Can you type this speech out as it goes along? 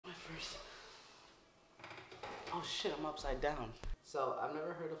Oh shit, I'm upside down. So I've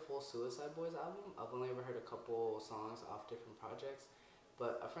never heard a full Suicide Boys album. I've only ever heard a couple songs off different projects.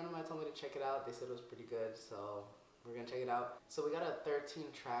 But a friend of mine told me to check it out. They said it was pretty good, so we're gonna check it out. So we got a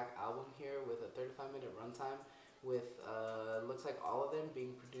 13-track album here with a 35-minute runtime with looks like all of them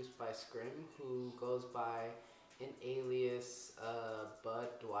being produced by Scrim, who goes by an alias Bud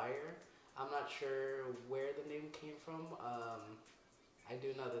Dwyer. I'm not sure where the name came from. I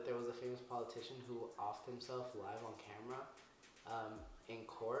do know that there was a famous politician who offed himself live on camera in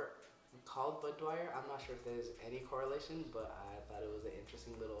court called Bud Dwyer. I'm not sure if there's any correlation, but I thought it was an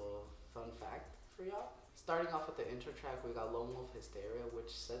interesting little fun fact for y'all. Starting off with the intro track, we got Lone Wolf Hysteria,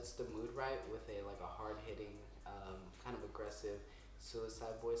 which sets the mood right with a hard-hitting, kind of aggressive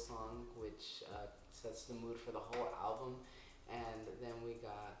Suicide Boys song, which sets the mood for the whole album. And then we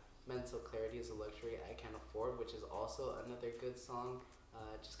got Mental Clarity is a Luxury I Can't Afford, which is also another good song,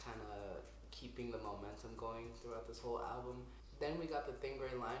 just kind of keeping the momentum going throughout this whole album. Then we got the Thin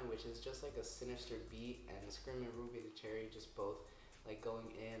Gray Line, which is just like a sinister beat, and Scream and Ruby the Cherry just both like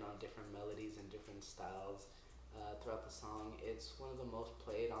going in on different melodies and different styles throughout the song. It's one of the most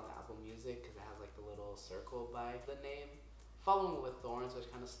played on Apple Music because it has like the little circle by the name. Following with Thorns, which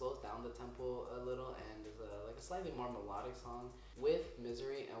kind of slows down the tempo a little and is like a slightly more melodic song. With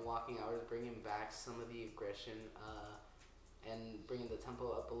Misery and Walking Hours bringing back some of the aggression and bringing the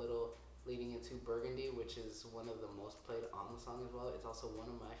tempo up a little, leading into Burgundy, which is one of the most played on the song as well. It's also one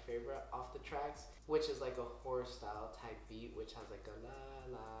of my favorite off the tracks, which is like a horror style type beat, which has like a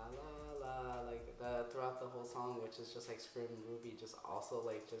la la la la like throughout the whole song, which is just like Scream and Ruby just also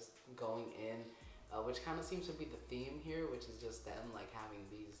like just going in, which kind of seems to be the theme here, which is just them like having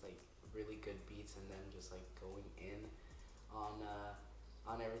these like really good beats and then just like going in on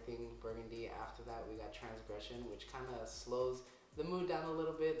everything. Burgundy. After that, we got Transgression, which kind of slows the mood down a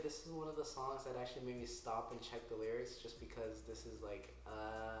little bit. This is one of the songs that actually made me stop and check the lyrics, just because this is like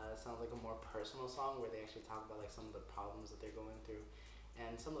sounds like a more personal song where they actually talk about like some of the problems that they're going through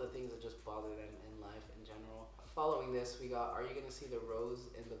and some of the things that just bother them in life in general. Following this, we got Are You Gonna See the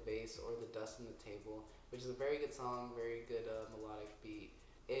Rose in the Vase or the Dust in the Table, which is a very good song, very good melodic beat.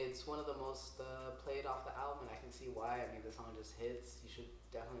 It's one of the most played off the album, and I can see why. I mean, the song just hits. You should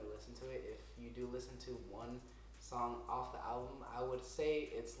definitely listen to it. If you do listen to one song off the album, I would say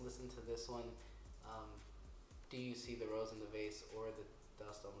it's listen to this one. Do You See the Rose in the Vase or the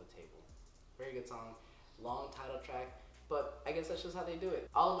Dust on the Table? Very good song. Long title track, but I guess that's just how they do it.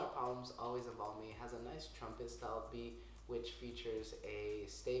 All of My Problems Always Involve Me has a nice trumpet style beat, which features a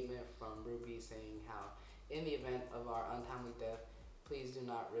statement from Ruby saying how in the event of our untimely death, please do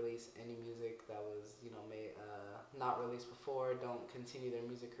not release any music that was, not released before. Don't continue their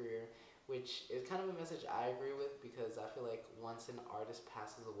music career, which is kind of a message I agree with, because I feel like once an artist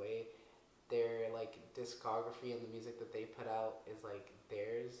passes away, their like discography and the music that they put out is like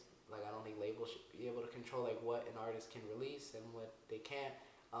theirs. Like, I don't think labels should be able to control like what an artist can release and what they can't.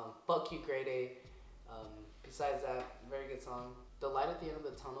 Fuck you, Grade A. Besides that, very good song. The Light at the End of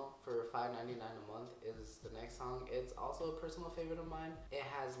the Tunnel for $5.99 a month is the next song. It's also a personal favorite of mine. It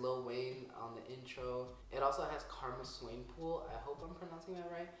has Lil Wayne on the intro. It also has Karma Swainpool. I hope I'm pronouncing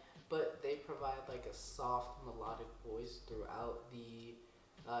that right. But they provide like a soft melodic voice throughout the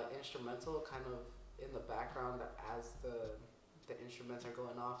instrumental, kind of in the background as the instruments are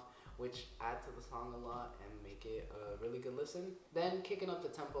going off, which add to the song a lot and make it a really good listen. Then kicking up the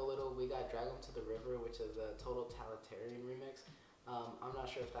tempo a little, we got Drag 'Em to the River, which is a Total Totalitarian remix. I'm not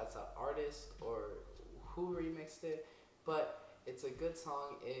sure if that's an artist or who remixed it, but it's a good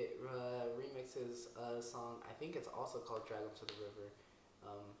song. It remixes a song, I think it's also called Drag 'Em to the River.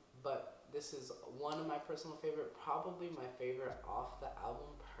 But this is one of my personal favorite, probably my favorite off the album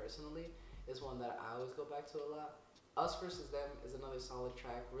personally, is one that I always go back to a lot. Us Versus Them is another solid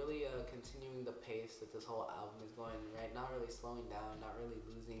track, really continuing the pace that this whole album is going, right? Not really slowing down, not really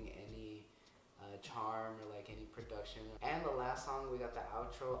losing any charm or like any production. And the last song, we got the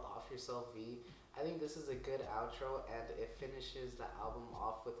outro, Off Yourself V. I think this is a good outro, and it finishes the album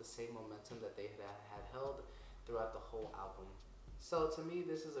off with the same momentum that they had held throughout the whole album. So to me,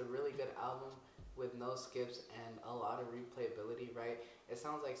 this is a really good album with no skips and a lot of replayability, right? It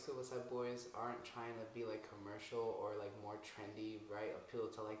sounds like Suicide Boys aren't trying to be like commercial or like more trendy, right? Appeal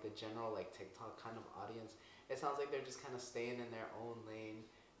to like the general like TikTok kind of audience. It sounds like they're just kind of staying in their own lane,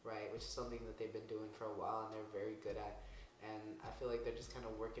 right? Which is something that they've been doing for a while and they're very good at. And I feel like they're just kind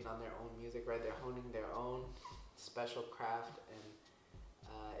of working on their own music, right? They're honing their own special craft, and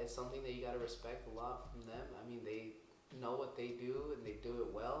it's something that you gotta respect a lot from them. I mean, they know what they do and they do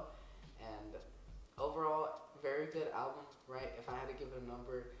it well. And overall, very good album, right? If I had to give it a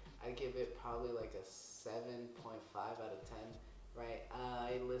number, I give it probably like a 7.5 out of 10. Right,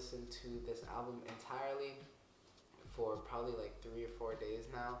 I listened to this album entirely for probably like 3 or 4 days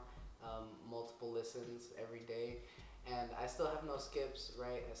now, multiple listens every day, and I still have no skips.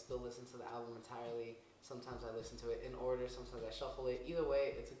 Right, I still listen to the album entirely. Sometimes I listen to it in order, sometimes I shuffle it. Either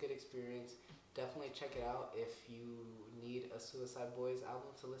way, it's a good experience. Definitely check it out if you need a Suicide Boys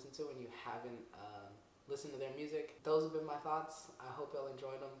album to listen to and you haven't listened to their music. Those have been my thoughts. I hope y'all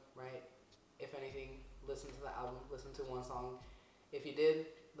enjoyed them. Right, if anything, listen to the album, listen to one song. If you did,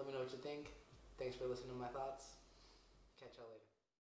 let me know what you think. Thanks for listening to my thoughts. Catch y'all later.